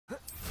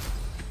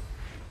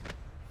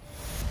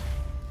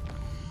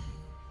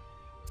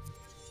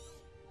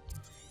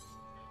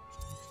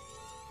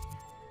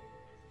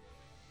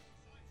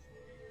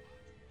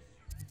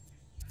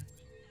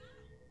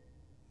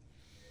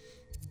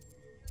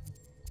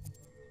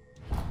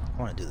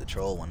want to do the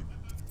troll one.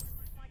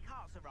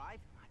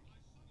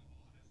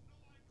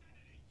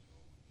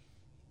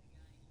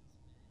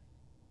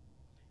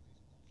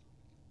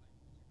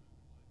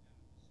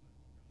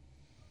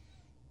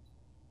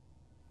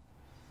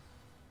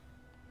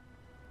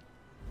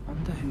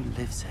 Wonder who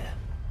lives here.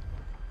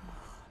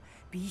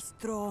 Be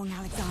strong,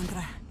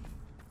 Alexandra.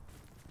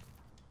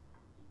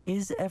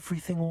 Is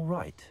everything all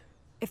right?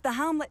 If the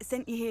Hamlet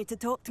sent you here to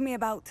talk to me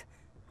about...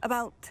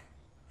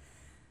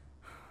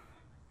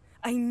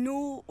 I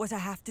know what I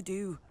have to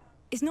do.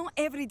 It's not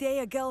every day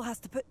a girl has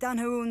to put down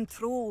her own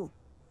troll.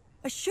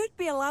 I should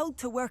be allowed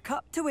to work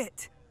up to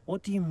it.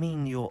 What do you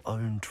mean, your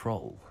own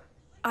troll?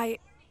 I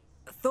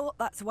thought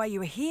that's why you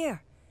were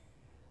here.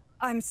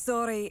 I'm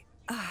sorry.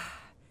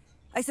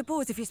 I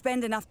suppose if you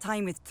spend enough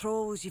time with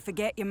trolls, you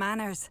forget your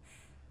manners.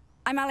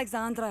 I'm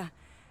Alexandra.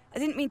 I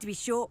didn't mean to be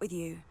short with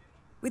you.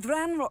 With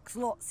Ranrock's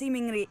lot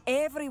seemingly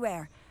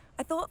everywhere,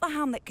 I thought the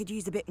Hamlet could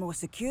use a bit more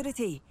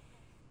security.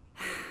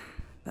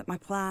 But my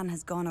plan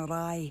has gone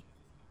awry.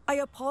 I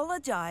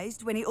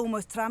apologized when he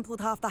almost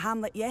trampled half the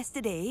Hamlet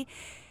yesterday.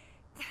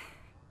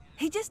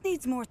 He just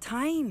needs more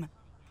time.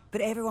 But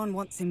everyone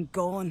wants him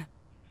gone.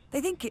 They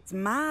think it's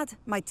mad,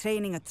 my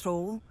training a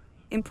troll.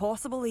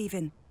 Impossible,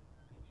 even.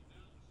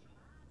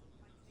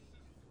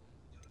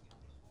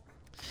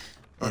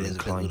 I'm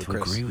inclined to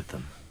agree with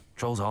them.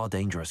 Trolls are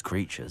dangerous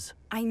creatures.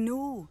 I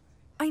know.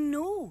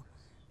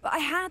 But I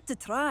had to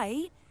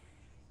try.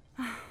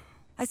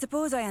 I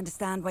suppose I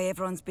understand why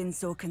everyone's been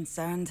so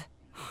concerned.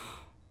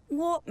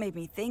 What made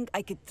me think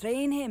I could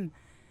train him?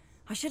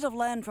 I should have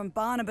learned from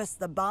Barnabas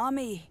the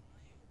Barmy.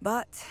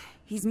 But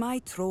he's my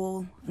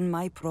troll and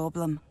my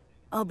problem.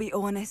 I'll be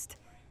honest.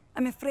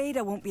 I'm afraid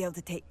I won't be able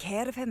to take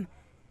care of him.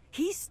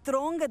 He's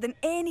stronger than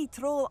any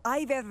troll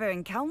I've ever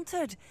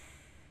encountered.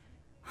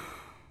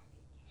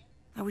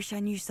 I wish I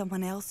knew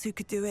someone else who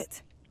could do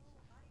it.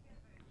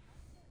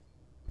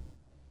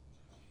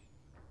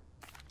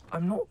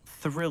 I'm not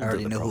thrilled. I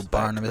already know who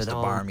Barnabas the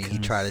Barmy. He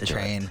tried to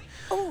train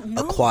No,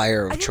 a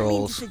choir of I didn't trolls.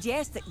 mean to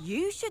suggest that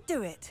you should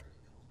do it.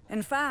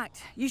 In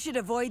fact, you should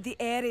avoid the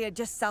area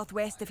just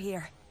southwest of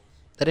here.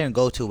 That didn't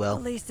go too well.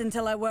 At least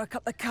until I work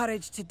up the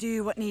courage to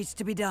do what needs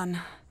to be done.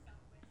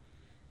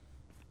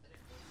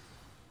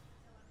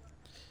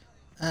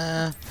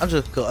 I'll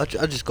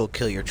just go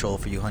kill your troll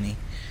for you, honey.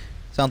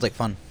 Sounds like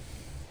fun.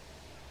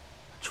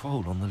 A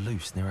troll on the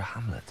loose near a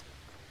hamlet.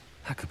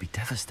 That could be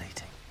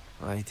devastating.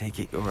 I take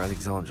it you're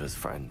Alexandra's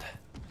friend.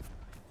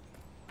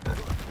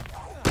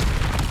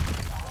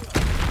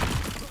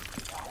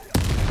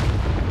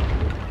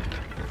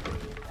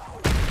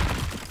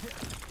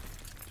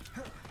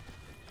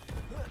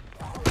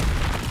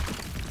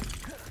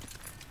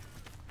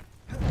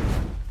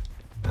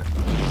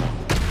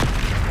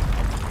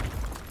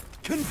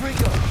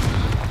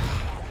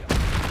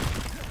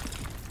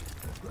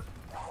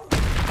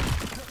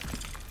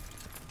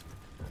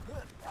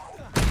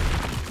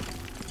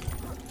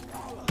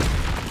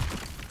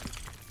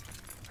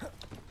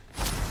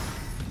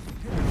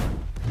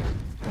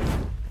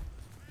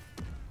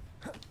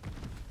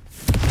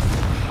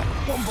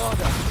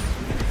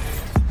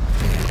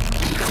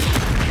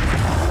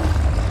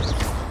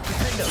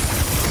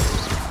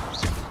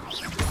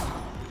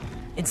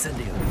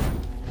 Incendio.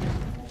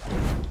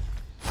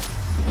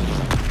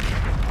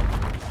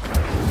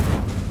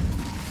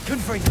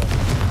 Confringo.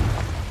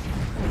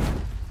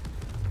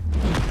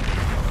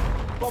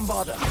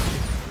 Bombarda.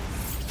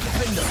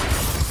 Defender.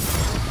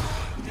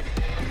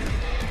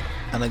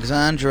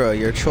 Alexandra,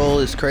 your troll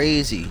is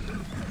crazy.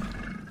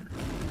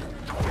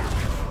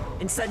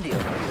 Incendio.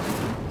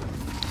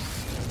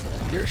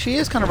 She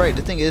is kind of right.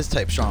 The thing is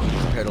type strong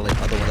compared to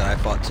like other ones that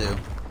I fought too.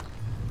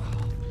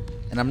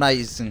 And I'm not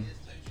using.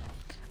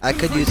 I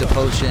could use a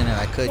potion and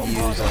I could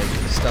use like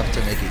stuff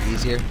to make it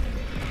easier.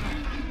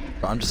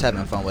 But I'm just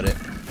having fun with it.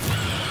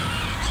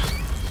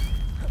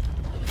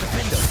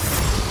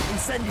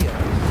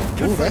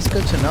 Ooh, that's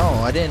good to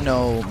know. I didn't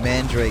know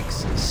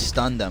Mandrakes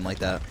stun them like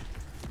that.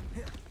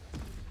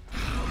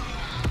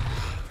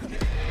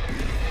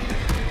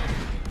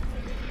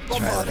 Try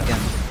that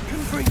again.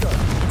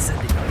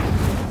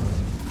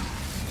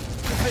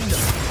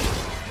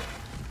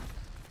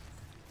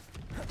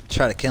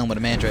 Try to kill him with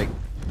a Mandrake.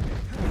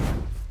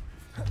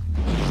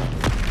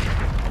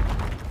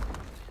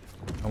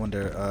 I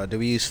wonder, do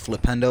we use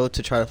Flipendo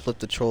to try to flip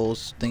the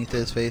troll's thing to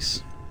his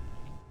face?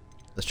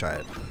 Let's try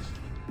it.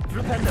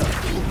 Flipendo.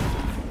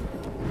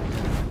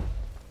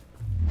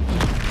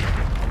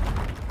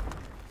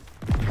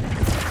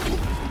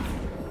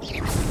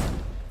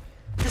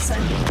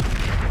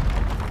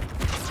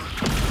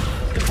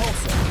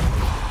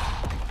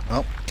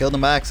 Oh, killed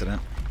him by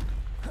accident.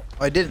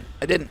 Oh, I didn't.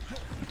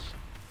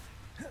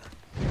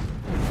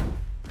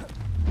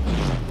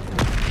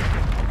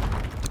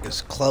 Took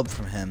his club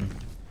from him.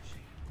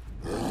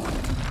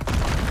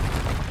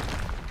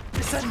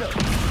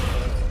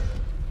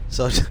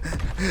 So,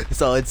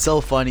 so it's so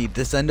funny.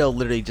 Descendo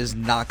literally just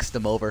knocks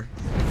them over.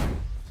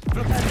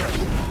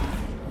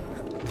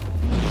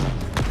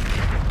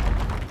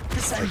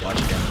 Like, watch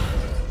again.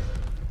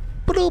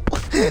 Bloop.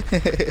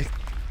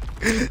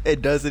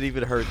 It doesn't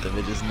even hurt them,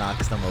 it just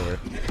knocks them over.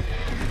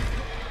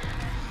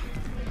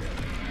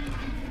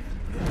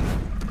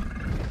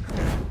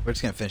 We're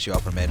just gonna finish you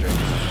off with Mandrake.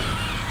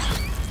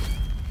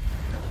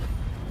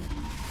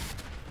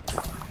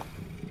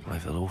 I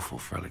feel awful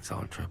for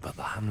Alexandra, but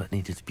the hamlet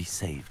needed to be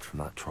saved from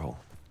that troll.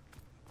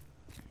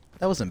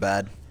 That wasn't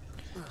bad.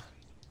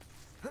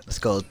 Let's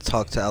go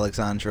talk to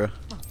Alexandra.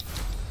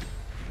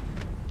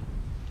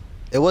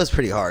 It was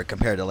pretty hard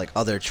compared to like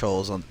other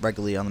trolls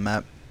regularly on the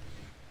map.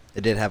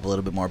 It did have a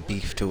little bit more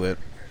beef to it.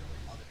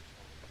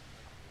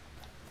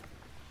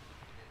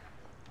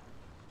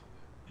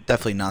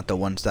 Definitely not the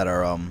ones that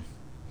are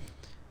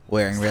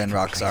wearing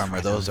Ranrock's armor.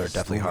 Those are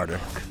definitely harder.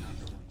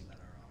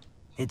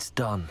 It's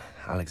done,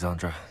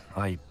 Alexandra.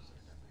 I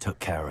took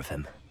care of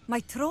him.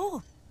 My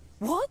troll?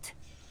 What?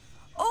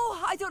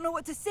 Oh, I don't know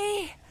what to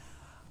say.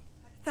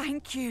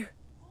 Thank you.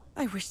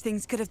 I wish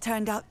things could have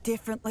turned out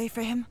differently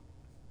for him.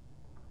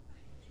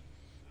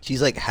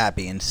 She's like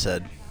happy and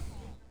said,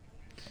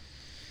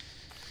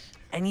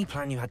 Any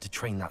plan you had to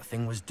train that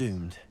thing was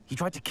doomed. He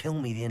tried to kill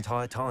me the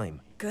entire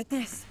time.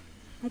 Goodness.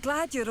 I'm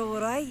glad you're all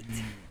right.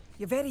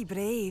 You're very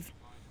brave.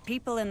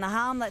 People in the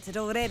hamlet had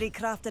already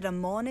crafted a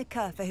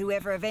moniker for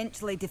whoever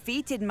eventually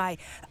defeated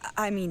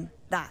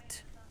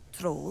that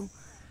troll.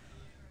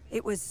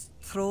 It was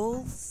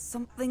Troll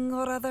something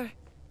or other.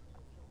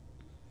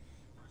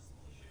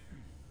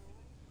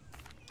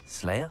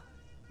 Slayer?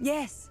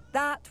 Yes,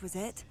 that was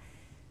it.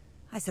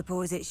 I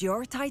suppose it's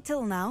your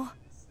title now.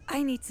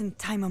 I need some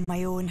time on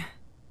my own.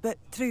 But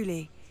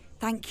truly,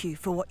 thank you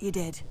for what you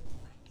did.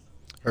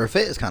 her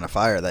fit is kind of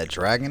fire. That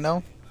dragon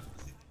though.